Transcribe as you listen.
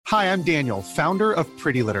Hi, I'm Daniel, founder of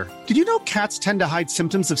Pretty Litter. Did you know cats tend to hide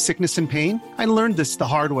symptoms of sickness and pain? I learned this the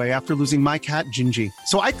hard way after losing my cat, Gingy.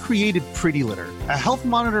 So I created Pretty Litter, a health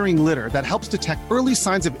monitoring litter that helps detect early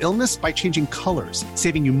signs of illness by changing colors,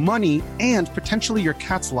 saving you money and potentially your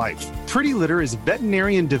cat's life. Pretty Litter is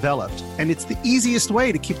veterinarian developed, and it's the easiest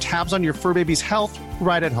way to keep tabs on your fur baby's health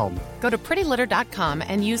right at home. Go to prettylitter.com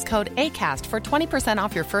and use code ACAST for 20%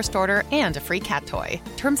 off your first order and a free cat toy.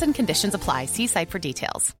 Terms and conditions apply. See site for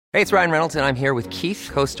details. Hey, it's Ryan Reynolds, and I'm here with Keith,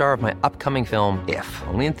 co-star of my upcoming film, If,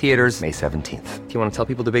 only in theaters May 17th. Do you want to tell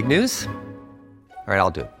people the big news? All right,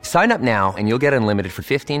 I'll do it. Sign up now and you'll get unlimited for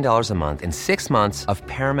 $15 a month and 6 months of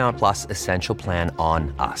Paramount Plus Essential Plan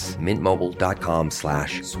on us.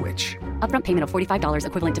 MintMobile.com/switch. Upfront payment of $45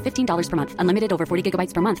 equivalent to $15 per month. Unlimited over 40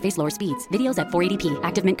 gigabytes per month. Face lower speeds. Videos at 480p.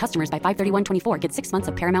 Active Mint customers by 531.24 get 6 months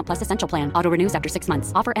of Paramount Plus Essential Plan. Auto renews after 6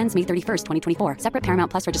 months. Offer ends May 31st, 2024. Separate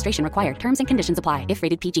Paramount Plus registration required. Terms and conditions apply if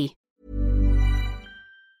rated PG.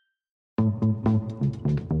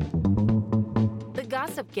 The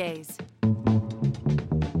Gossip Gaze.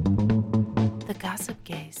 The Gossip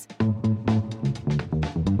Gaze.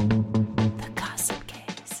 The Gossip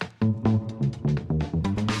Gaze.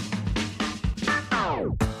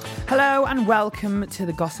 Hello and welcome to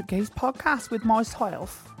the Gossip Gaze podcast with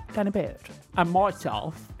myself, Danny Beard. And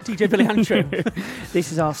myself, DJ Billy Andrew.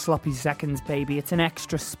 This is our sloppy seconds, baby. It's an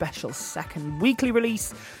extra special second weekly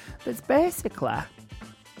release that's basically,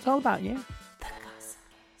 it's all about you.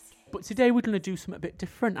 But today we're going to do something a bit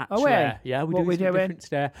different, actually. Oh, yeah, we're what doing something different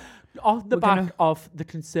today. Off the back of the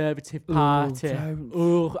Conservative Party. I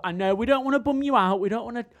know we don't want to bum you out. We don't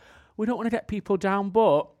want to get people down,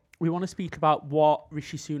 but we want to speak about what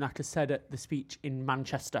Rishi Sunak has said at the speech in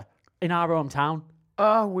Manchester, in our hometown.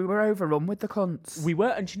 Oh, we were overrun with the cunts. We were,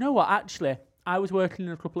 and do you know what? Actually, I was working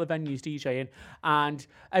in a couple of venues DJing, and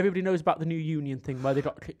everybody knows about the new union thing where they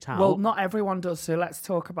got kicked out. Well, not everyone does, so let's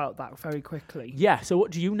talk about that very quickly. Yeah, so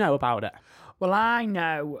what do you know about it? Well, I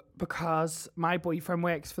know because my boyfriend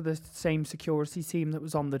works for the same security team that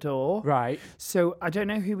was on the door. Right. So I don't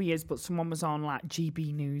know who he is, but someone was on like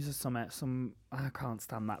GB News or something. I can't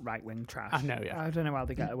stand that right-wing trash. I know, yeah. I don't know how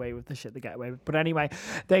they get away with the shit they get away with. But anyway,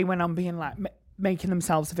 they went on being like, making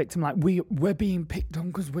themselves a victim, like we're being picked on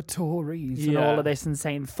because we're Tories and all of this, and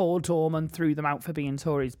saying 4 doormen threw them out for being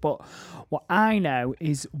Tories. But what I know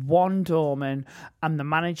is 1 doorman and the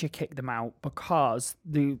manager kicked them out because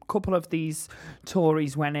the couple of these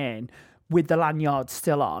Tories went in with the lanyard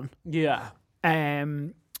still on. Yeah.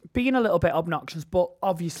 Being a little bit obnoxious, but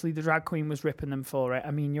obviously the drag queen was ripping them for it. I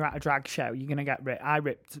mean, you're at a drag show, you're gonna get ripped. I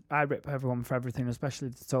rip everyone for everything, especially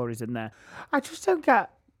the Tories in there. I just don't get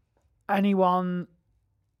anyone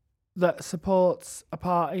that supports a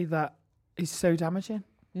party that is so damaging.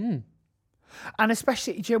 And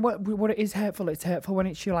especially, do you know what it is hurtful? It's hurtful when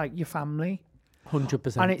it's your family.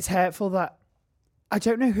 100%. And it's hurtful that, I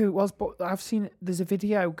don't know who it was, but I've seen, there's a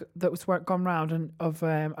video that was gone round of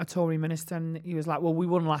a Tory minister, and he was like, well, we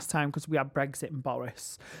won last time because we had Brexit and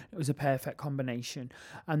Boris. It was a perfect combination.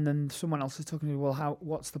 And then someone else was talking to me, well,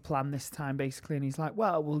 what's the plan this time, basically? And he's like,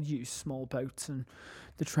 well, we'll use small boats and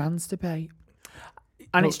the trans debate.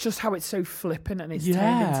 And it's just how it's so flippant, and it's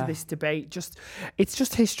turned into this debate. It's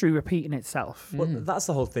just history repeating itself. Well, that's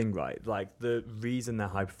the whole thing, right? Like, the reason they're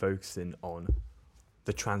hyper-focusing on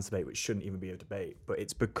the trans debate, which shouldn't even be a debate, but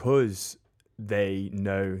it's because they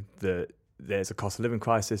know that there's a cost of living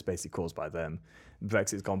crisis basically caused by them.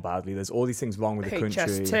 Brexit's gone badly. There's all these things wrong with the country.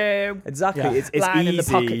 HS2. Exactly. Yeah. It's lying easy. in the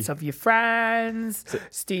pockets of your friends,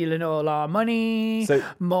 stealing all our money,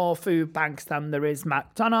 more food banks than there is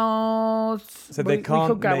McDonald's. So we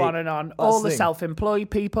could go on and on. All the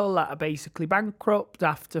self-employed people that are basically bankrupt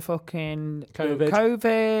after fucking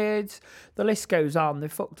COVID. The list goes on. They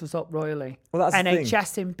fucked us up royally. Well, that's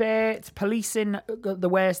NHS in bits, policing the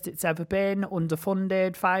worst it's ever been,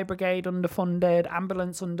 underfunded, fire brigade underfunded,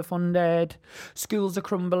 ambulance underfunded, schools are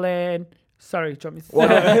crumbling. Sorry, do you want me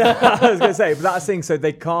to I was going to say, but that's the thing. So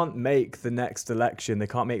they can't make the next election. They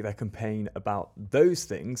can't make their campaign about those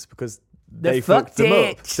things because they fucked them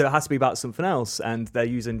up. So it has to be about something else. And they're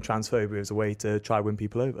using transphobia as a way to try win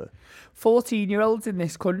people over. 14-year-olds in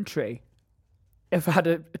this country have had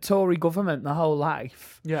a Tory government their whole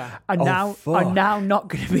life. Yeah. And are now not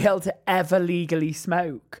going to be able to ever legally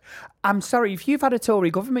smoke. I'm sorry, if you've had a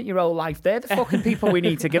Tory government your whole life, they're the fucking people we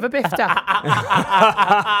need to give a biff to.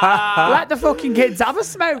 Let the fucking kids have a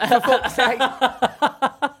smoke, for fuck's sake. Do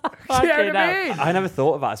you know what I mean? I never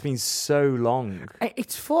thought of that. It's been so long.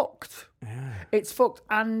 It's fucked. Yeah. It's fucked.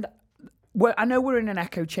 And I know we're in an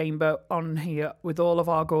echo chamber on here with all of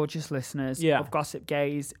our gorgeous listeners of Gossip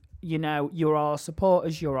Gaze. you know, you're our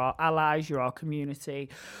supporters, you're our allies, you're our community.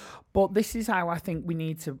 But this is how I think we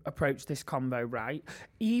need to approach this convo, right?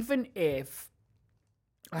 Even if,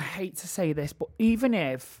 I hate to say this, but even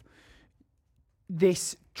if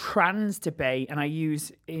this trans debate, and I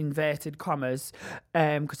use inverted commas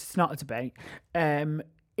because it's not a debate,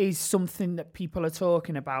 is something that people are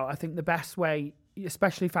talking about, I think the best way,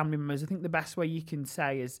 especially family members, I think the best way you can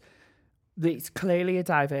say is that it's clearly a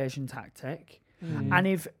diversion tactic. And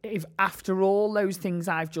if after all those things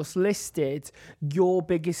I've just listed, your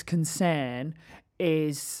biggest concern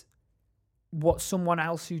is what someone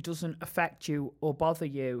else who doesn't affect you or bother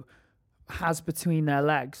you has between their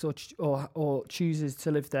legs, or chooses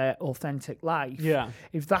to live their authentic life. Yeah.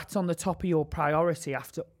 If that's on the top of your priority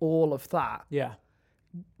after all of that, Yeah.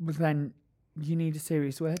 then you need a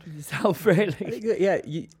serious word with yourself, really.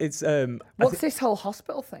 It's What's this whole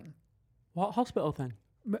hospital thing? What hospital thing?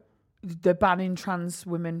 They're banning trans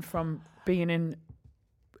women from being in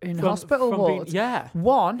hospital from wards. yeah.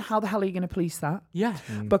 One, how the hell are you going to police that? Yeah.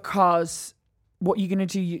 Because what you're going to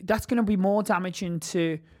do, that's going to be more damaging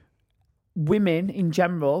to women in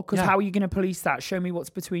general, because how are you going to police that? Show me what's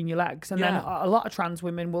between your legs. And then a lot of trans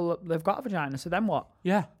women they've got a vagina, so then what?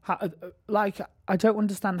 Yeah. I don't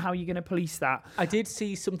understand how you're going to police that. I did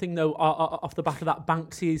see something though off the back of that.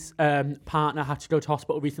 Banksy's partner had to go to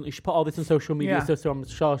hospital recently. She put all this on social media, so I'm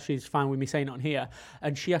sure she's fine with me saying it on here.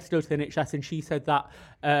 And she had to go to the NHS, and she said that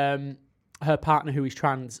her partner, who is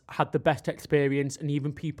trans, had the best experience, and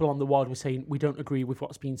even people on the ward were saying, we don't agree with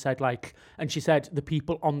what's being said. And she said the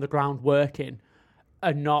people on the ground working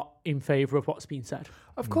are not in favour of what's being said.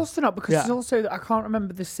 Of course they're not, because there's also, I can't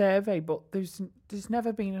remember the survey, but there's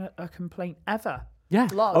never been a complaint ever. Yeah.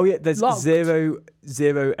 Logged. There's zero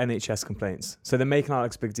NHS complaints. So they're making out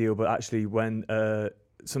like a big deal, but actually when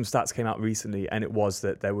some stats came out recently, and it was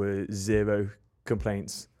that there were 0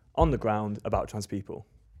 complaints on the ground about trans people.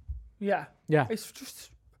 Yeah. Yeah.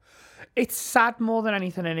 It's sad more than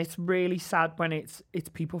anything, and it's really sad when it's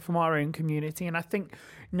people from our own community. And I think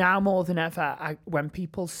now more than ever, when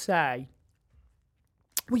people say,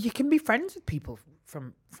 well, you can be friends with people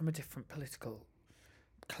from a different political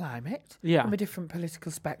climate, from a different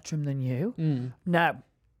political spectrum than you.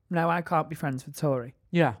 No, I can't be friends with Tory.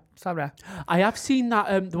 Yeah. Sorry. I have seen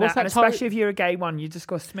that. There was that especially if you're a gay one, you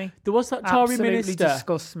disgust me. There was that Tory Absolutely minister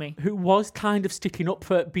disgusts me. who was kind of sticking up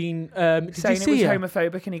for being. Did Saying you see it was her?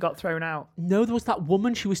 homophobic and he got thrown out. No, there was that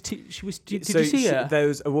woman. Did you see her? There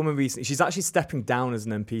was a woman recently. She's actually stepping down as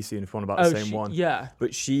an MP soon, if one about the same one. Yeah.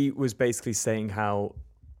 But she was basically saying how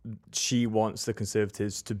she wants the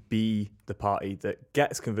Conservatives to be the party that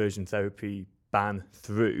gets conversion therapy ban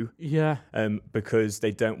through. Yeah. Because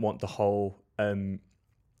they don't want the whole.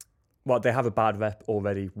 They have a bad rep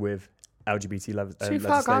already with LGBT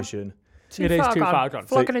legislation. It is too far gone.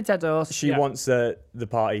 Flogging a dead horse. She wants the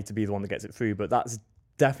party to be the one that gets it through, but that's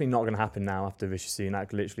definitely not going to happen now after Rishi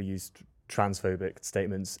Sunak literally used transphobic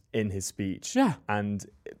statements in his speech. Yeah. And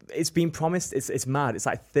it's been promised. It's mad. It's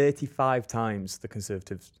like 35 times the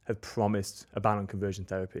Conservatives have promised a ban on conversion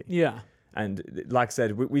therapy. Yeah. And like I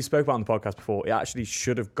said, we spoke about on the podcast before, it actually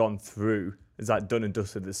should have gone through. It's like done and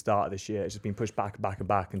dusted at the start of this year. It's just been pushed back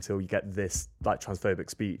until you get this like transphobic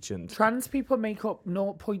speech. And trans people make up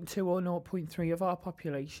 0.2 or 0.3 of our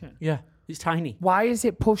population. Yeah, it's tiny. Why is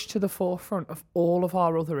it pushed to the forefront of all of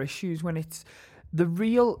our other issues when it's the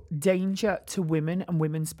real danger to women and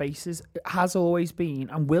women's spaces has always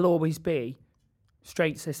been and will always be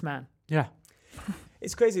straight cis men? Yeah.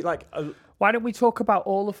 It's crazy. Why don't we talk about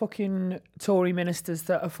all the fucking Tory ministers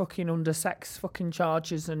that are fucking under sex fucking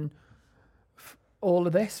charges and all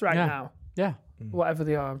of this now? Yeah. Whatever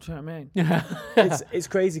they are, do you know what I mean? Yeah. It's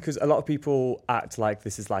crazy because a lot of people act like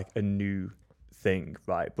this is like a new thing,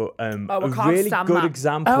 right? But a really good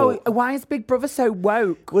example. Oh, why is Big Brother so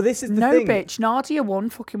woke? Well, this is the No, thing. bitch. Nadia won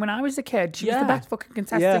fucking when I was a kid. She was the best fucking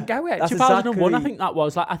contestant going. That's 2001, exactly. I think that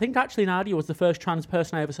was. I think actually Nadia was the first trans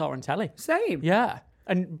person I ever saw on telly. Same. Yeah.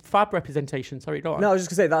 And fab representation. Sorry, go on. No, I was just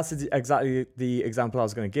going to say that's exactly the example I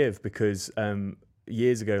was going to give because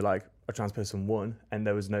years ago, like a trans person won and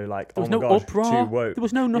there was no like, there was oh my no gosh, uproar. too woke. There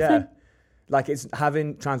was no nothing. Yeah. Like it's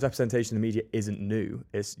having trans representation in the media isn't new.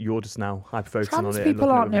 It's you're just now hyper focusing on it. Trans people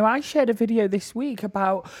aren't new. I shared a video this week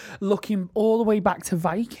about looking all the way back to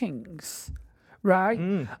Vikings,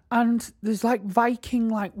 right? And there's like Viking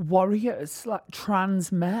like warriors, like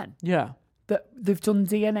trans men. Yeah. That they've done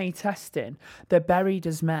DNA testing. They're buried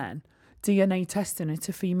as men. DNA testing it's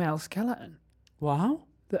a female skeleton. Wow.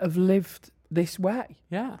 That have lived this way.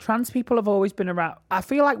 Yeah. Trans people have always been around. I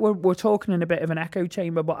feel like we're talking in a bit of an echo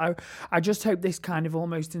chamber, but I just hope this kind of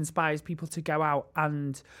almost inspires people to go out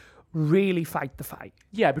and really fight the fight.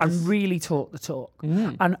 Yeah, because... and really talk the talk.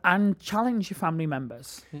 And challenge your family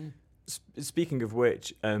members. Speaking of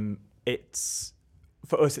which, it's...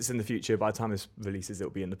 For us, it's in the future. By the time this releases,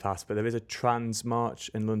 it'll be in the past. But there is a trans march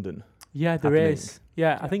in London. Yeah, there is.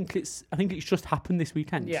 Yeah, I think it's just happened this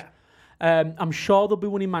weekend. Yeah. I'm sure there'll be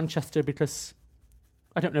one in Manchester because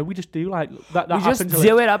I don't know. We just do like that. We just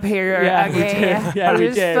do it up here. Yeah, okay? we do. Yeah, we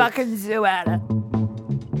just do. fucking do it.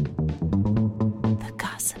 The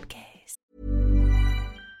Gossip Gaze.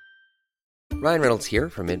 Ryan Reynolds here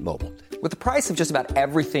from Mint Mobile. With the price of just about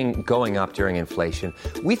everything going up during inflation,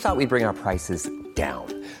 we thought we'd bring our prices down.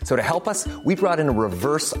 So to help us, we brought in a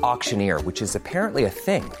reverse auctioneer, which is apparently a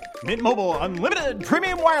thing. Mint Mobile Unlimited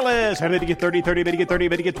Premium Wireless. How to get 30, 30, bit to get 30,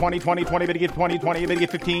 bit to get 20, 20, 20, bit to get 20, 20, bit to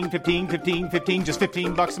get 15, 15, 15, 15, just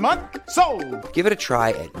 $15 a month? Sold! Give it a try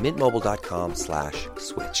at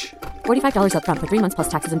mintmobile.com/switch. $45 up front for 3 months plus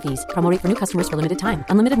taxes and fees. Promo rate for new customers for limited time.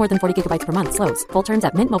 Unlimited more than 40 gigabytes per month. Slows full terms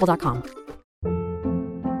at mintmobile.com.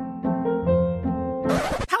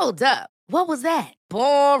 Hold up. What was that?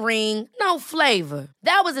 Boring. No flavor.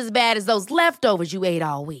 That was as bad as those leftovers you ate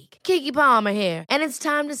all week. Keke Palmer here, and it's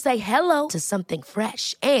time to say hello to something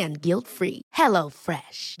fresh and guilt-free. Hello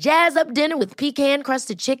Fresh. Jazz up dinner with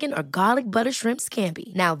pecan-crusted chicken or garlic butter shrimp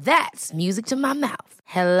scampi. Now that's music to my mouth.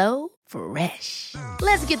 Hello Fresh.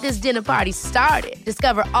 Let's get this dinner party started.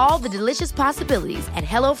 Discover all the delicious possibilities at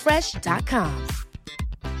hellofresh.com.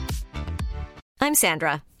 I'm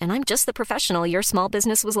Sandra, and I'm just the professional your small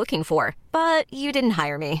business was looking for. But you didn't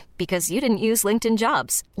hire me because you didn't use LinkedIn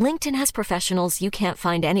Jobs. LinkedIn has professionals you can't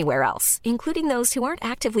find anywhere else, including those who aren't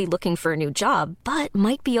actively looking for a new job, but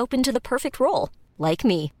might be open to the perfect role, like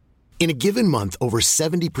me. In a given month, over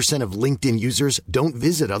 70% of LinkedIn users don't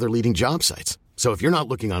visit other leading job sites. So if you're not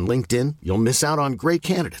looking on LinkedIn, you'll miss out on great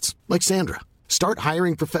candidates like Sandra. Start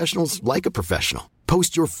hiring professionals like a professional.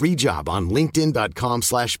 Post your free job on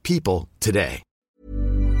linkedin.com/people today.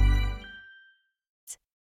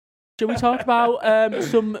 Shall we talk about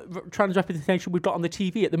some trans representation we've got on the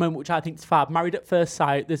TV at the moment, which I think is fab? Married at First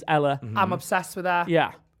Sight, there's Ella. I'm obsessed with her.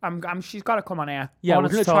 Yeah. She's got to come on here. Yeah, we're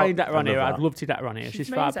going to try and get her on here. I'd love to get her on here. She's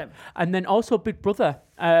fab. And then also Big Brother.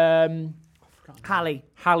 Hallie,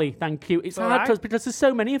 thank you. It's hard because there's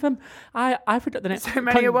so many of them. I forgot the name. So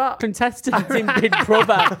many of what? Contestants in Big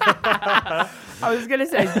Brother. I was going to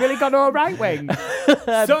say, it's really gone all right wing.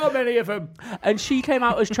 So many of them. And she came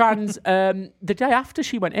out as trans the day after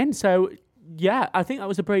she went in. So, yeah, I think that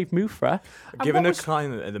was a brave move for her. Given her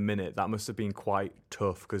climate at the minute, that must have been quite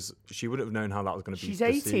tough because she wouldn't have known how that was going to be. She's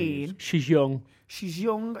 18. She's young. She's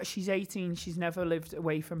 18. She's never lived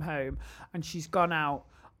away from home. And she's gone out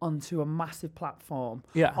onto a massive platform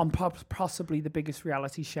on possibly the biggest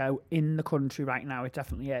reality show in the country right now. It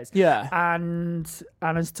definitely is. Yeah. And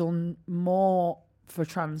has done more for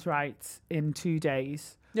trans rights in 2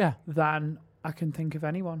 days than I can think of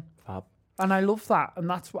anyone. Fab. And I love that. And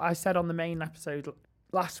that's what I said on the main episode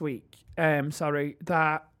last week.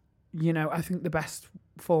 That, you know, I think the best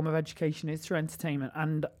form of education is through entertainment.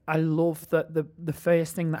 And I love that the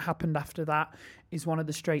first thing that happened after that is one of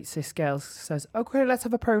the straight cis girls says, okay, let's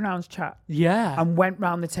have a pronouns chat. Yeah. And went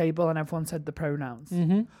round the table and everyone said the pronouns.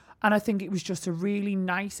 Mm-hmm. And I think it was just a really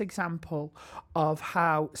nice example of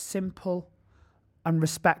how simple and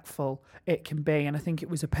respectful it can be. And I think it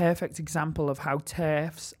was a perfect example of how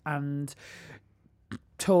TERFs and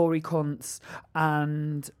Tory cunts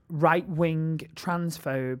and right-wing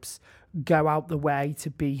transphobes go out the way to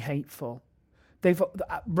be hateful.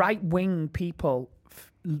 Right-wing people,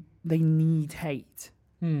 they need hate.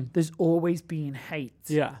 There's always been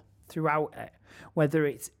hate throughout it, whether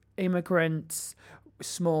it's immigrants,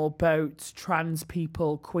 small boats, trans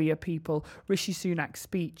people, queer people. Rishi Sunak's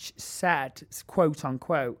speech said, quote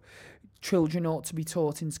unquote, children ought to be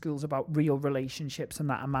taught in schools about real relationships and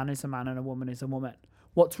that a man is a man and a woman is a woman.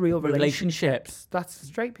 What's real relationships? That's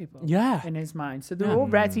straight people. Yeah. In his mind. So they're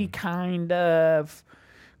already kind of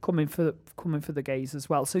coming for the gays as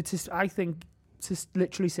well. So I think to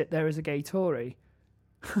literally sit there as a gay Tory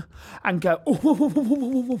and go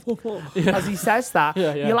as he says that,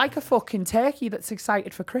 you're like a fucking turkey that's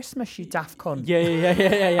excited for Christmas, you daft cunt.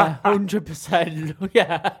 Yeah. 100%.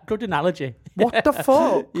 Yeah, good analogy. What the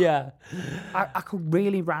fuck? Yeah. I could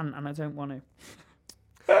really rant and I don't want to.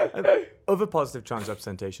 Other positive trans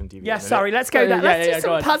representation TV. Yeah, sorry, let's go there. Let's do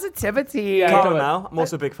some positivity. Caramel. I'm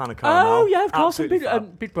also a big fan of Caramel. Oh, yeah, of course.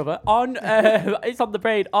 Big Brother. On, it's on the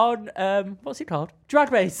brain. On, what's it called?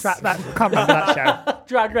 Drag Race. Can't remember that show.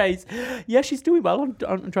 Drag Race. Yeah, she's doing well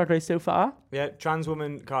on Drag Race so far. Yeah, trans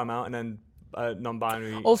woman Caramel, and then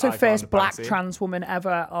non-binary. Also, first black trans woman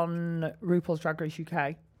ever on RuPaul's Drag Race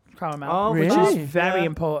UK. caramel, which is is very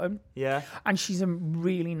important. Yeah. And she's a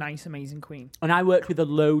really nice, amazing queen. And I worked with her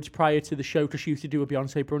loads prior to the show because she used to do a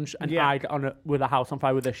Beyonce brunch, and I got on with a house on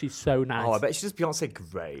fire with her. She's so nice. Oh, I bet she's Beyonce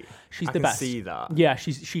great. She's I the can best. see that. Yeah,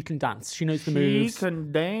 she can dance. She knows the moves. She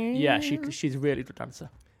can dance. Yeah, she's a really good dancer.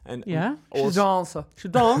 And yeah, she's a dancer. She's a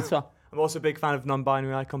dancer. I'm also a big fan of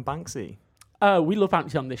non-binary icon Banksy. Oh, we love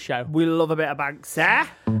Banksy on this show. We love a bit of Banksy.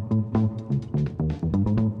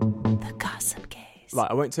 The Gossip Case.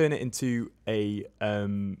 Right, I won't turn it into a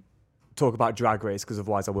talk about Drag Race because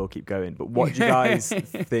otherwise I will keep going. But what do you guys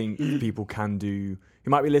think people can do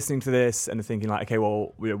who might be listening to this and are thinking like, okay,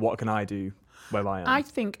 well, what can I do where I am? I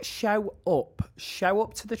think show up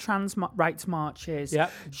to the trans rights marches.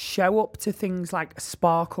 Yep. Show up to things like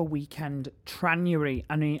Sparkle Weekend, Tranuary.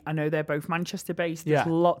 I know they're both Manchester based. There's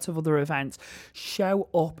lots of other events. Show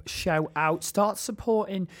up, show out. Start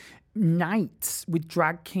supporting nights with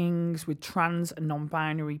drag kings, with trans and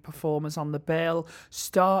non-binary performers on the bill.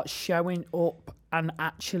 Start showing up and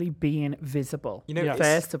actually being visible. You know,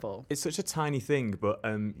 first of all, it's such a tiny thing, but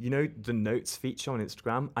you know, the notes feature on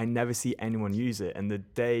Instagram, I never see anyone use it. And the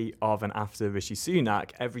day of and after Rishi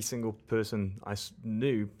Sunak, every single person I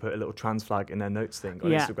knew put a little trans flag in their notes thing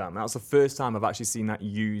on Instagram. And that was the first time I've actually seen that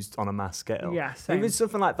used on a mass scale. Yeah, same. Even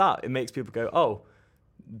something like that, it makes people go, oh,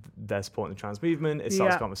 they're supporting the trans movement. It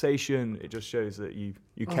starts conversation. It just shows that you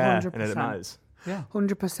care 100%. and it matters. Yeah,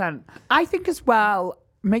 100%. I think as well,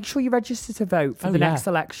 make sure you register to vote for the next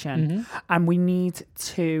election. And we need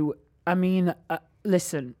to,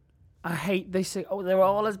 listen, I hate this. Oh, they're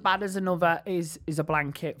all as bad as another is a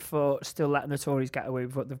blanket for still letting the Tories get away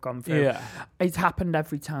with what they've gone through. Yeah. It's happened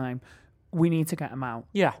every time. We need to get them out.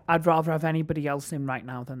 Yeah. I'd rather have anybody else in right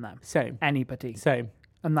now than them. Same. Anybody. Same.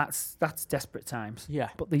 And that's desperate times. Yeah.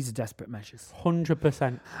 But these are desperate measures.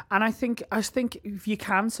 100%. And I think if you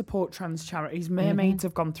can support trans charities, Mermaids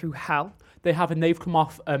have gone through hell. They have, and they've come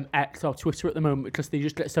off X or Twitter at the moment because they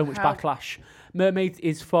just get so much backlash. Mermaids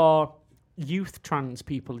is for youth trans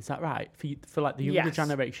people, is that right? For like the younger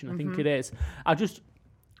generation, I think it is. I just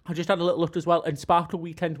had a little look as well, and Sparkle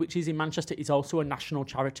Weekend, which is in Manchester, is also a national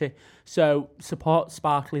charity. So support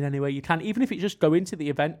Sparkle in any way you can, even if it's just going to the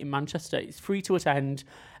event in Manchester. It's free to attend,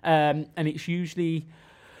 and it's usually...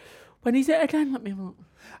 When is it again? Let me look.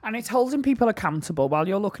 And it's holding people accountable while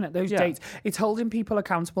you're looking at those dates. It's holding people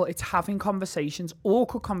accountable. It's having conversations,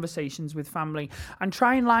 awkward conversations with family, and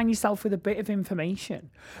try and line yourself with a bit of information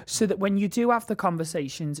so that when you do have the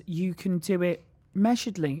conversations, you can do it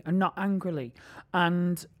measuredly and not angrily,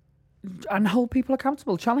 and hold people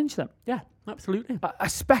accountable, challenge them. Yeah, absolutely.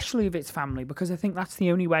 Especially if it's family, because I think that's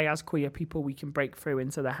the only way as queer people we can break through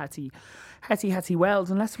into the hetty world,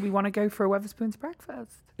 unless we want to go for a Wetherspoons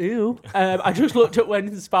breakfast. Ew. I just looked at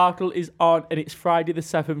when Sparkle is on, and it's Friday the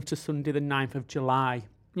 7th to Sunday the 9th of July.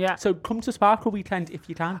 Yeah. So come to Sparkle Weekend if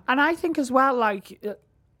you can. And I think as well,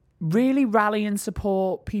 really rally and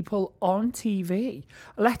support people on TV.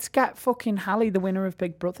 Let's get fucking Hallie the winner of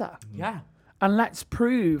Big Brother. Yeah. And let's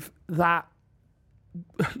prove that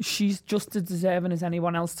she's just as deserving as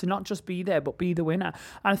anyone else to not just be there, but be the winner.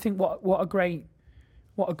 And I think what a great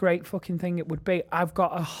fucking thing it would be. I've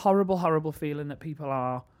got a horrible, horrible feeling that people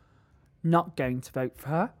are not going to vote for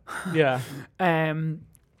her. Yeah.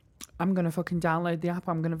 I'm going to fucking download the app.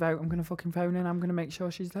 I'm going to vote. I'm going to fucking phone in. I'm going to make sure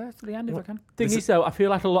she's there to the end if I can. Thing is, though, I feel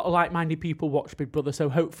like a lot of like-minded people watch Big Brother, so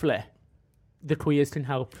hopefully the queers can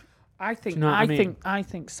help. I think, you know I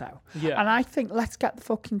think so. Yeah. And I think let's get the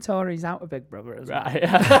fucking Tories out of Big Brother as well. Right.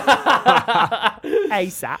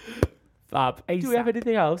 ASAP. Fab. ASAP. Do we have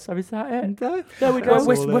anything else? Or is that it? No, we don't.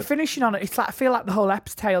 We're finishing on it. It's like, I feel like the whole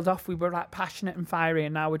ep's tailed off. We were like passionate and fiery,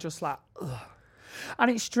 and now we're just like, ugh.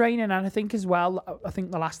 And it's draining. And I think as well, I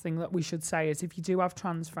think the last thing that we should say is if you do have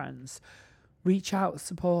trans friends, reach out,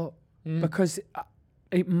 support, because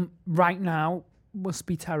it right now must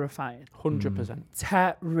be terrifying. 100%.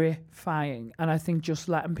 Terrifying. And I think just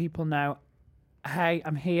letting people know, hey,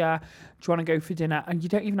 I'm here. Do you want to go for dinner? And you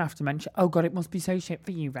don't even have to mention, oh God, it must be so shit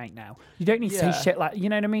for you right now. You don't need to say shit like, you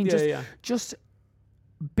know what I mean? Just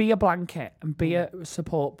be a blanket and be a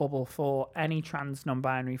support bubble for any trans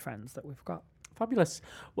non-binary friends that we've got. Fabulous.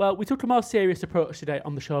 Well, we took a more serious approach today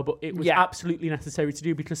on the show, but it was absolutely necessary to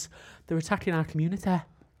do because they're attacking our community.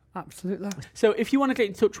 Absolutely. So if you want to get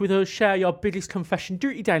in touch with us, share your biggest confession,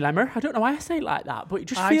 dirty dilemma. I don't know why I say it like that, but it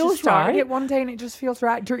just feels just started right. It one day and it just feels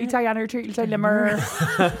right. Dirty Diana, dirty dilemma,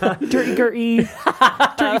 dirty Gertie,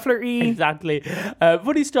 dirty flirty. Exactly.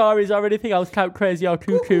 Funny stories or anything else, count crazy or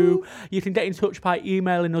cuckoo. You can get in touch by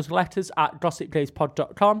emailing us letters at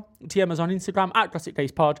gossipdayspod.com, DM us on Instagram at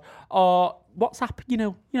gossipdayspod, or WhatsApp, you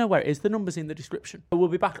know where it is. The number's in the description. We'll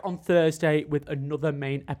be back on Thursday with another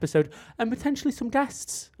main episode and potentially some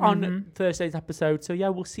guests on Thursday's episode. So yeah,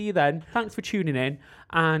 we'll see you then. Thanks for tuning in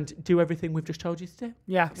and do everything we've just told you to do.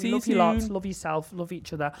 Yeah, see love you you soon. lots, love yourself, love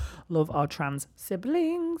each other, love our trans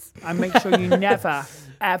siblings, and make sure you never,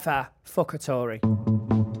 ever fuck a Tory.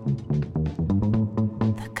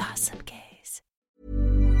 The Gossip Gaze.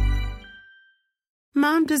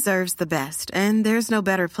 Mom deserves the best, and there's no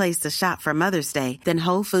better place to shop for Mother's Day than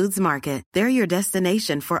Whole Foods Market. They're your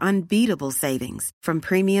destination for unbeatable savings, from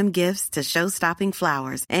premium gifts to show-stopping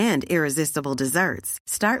flowers and irresistible desserts.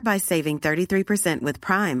 Start by saving 33% with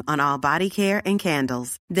Prime on all body care and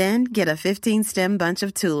candles. Then get a 15-stem bunch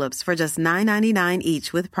of tulips for just $9.99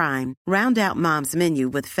 each with Prime. Round out Mom's menu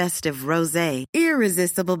with festive rosé,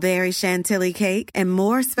 irresistible berry chantilly cake, and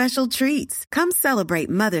more special treats. Come celebrate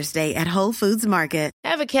Mother's Day at Whole Foods Market.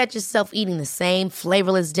 Ever catch yourself eating the same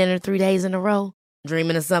flavorless dinner 3 days in a row?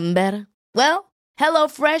 Dreaming of something better? Well,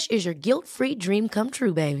 HelloFresh is your guilt-free dream come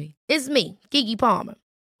true, baby. It's me, Keke Palmer.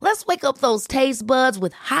 Let's wake up those taste buds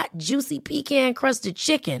with hot, juicy pecan-crusted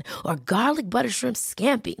chicken or garlic butter shrimp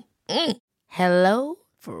scampi. Hello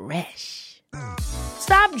Fresh.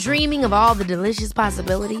 Stop dreaming of all the delicious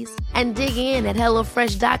possibilities and dig in at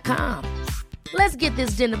HelloFresh.com. Let's get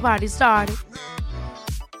this dinner party started.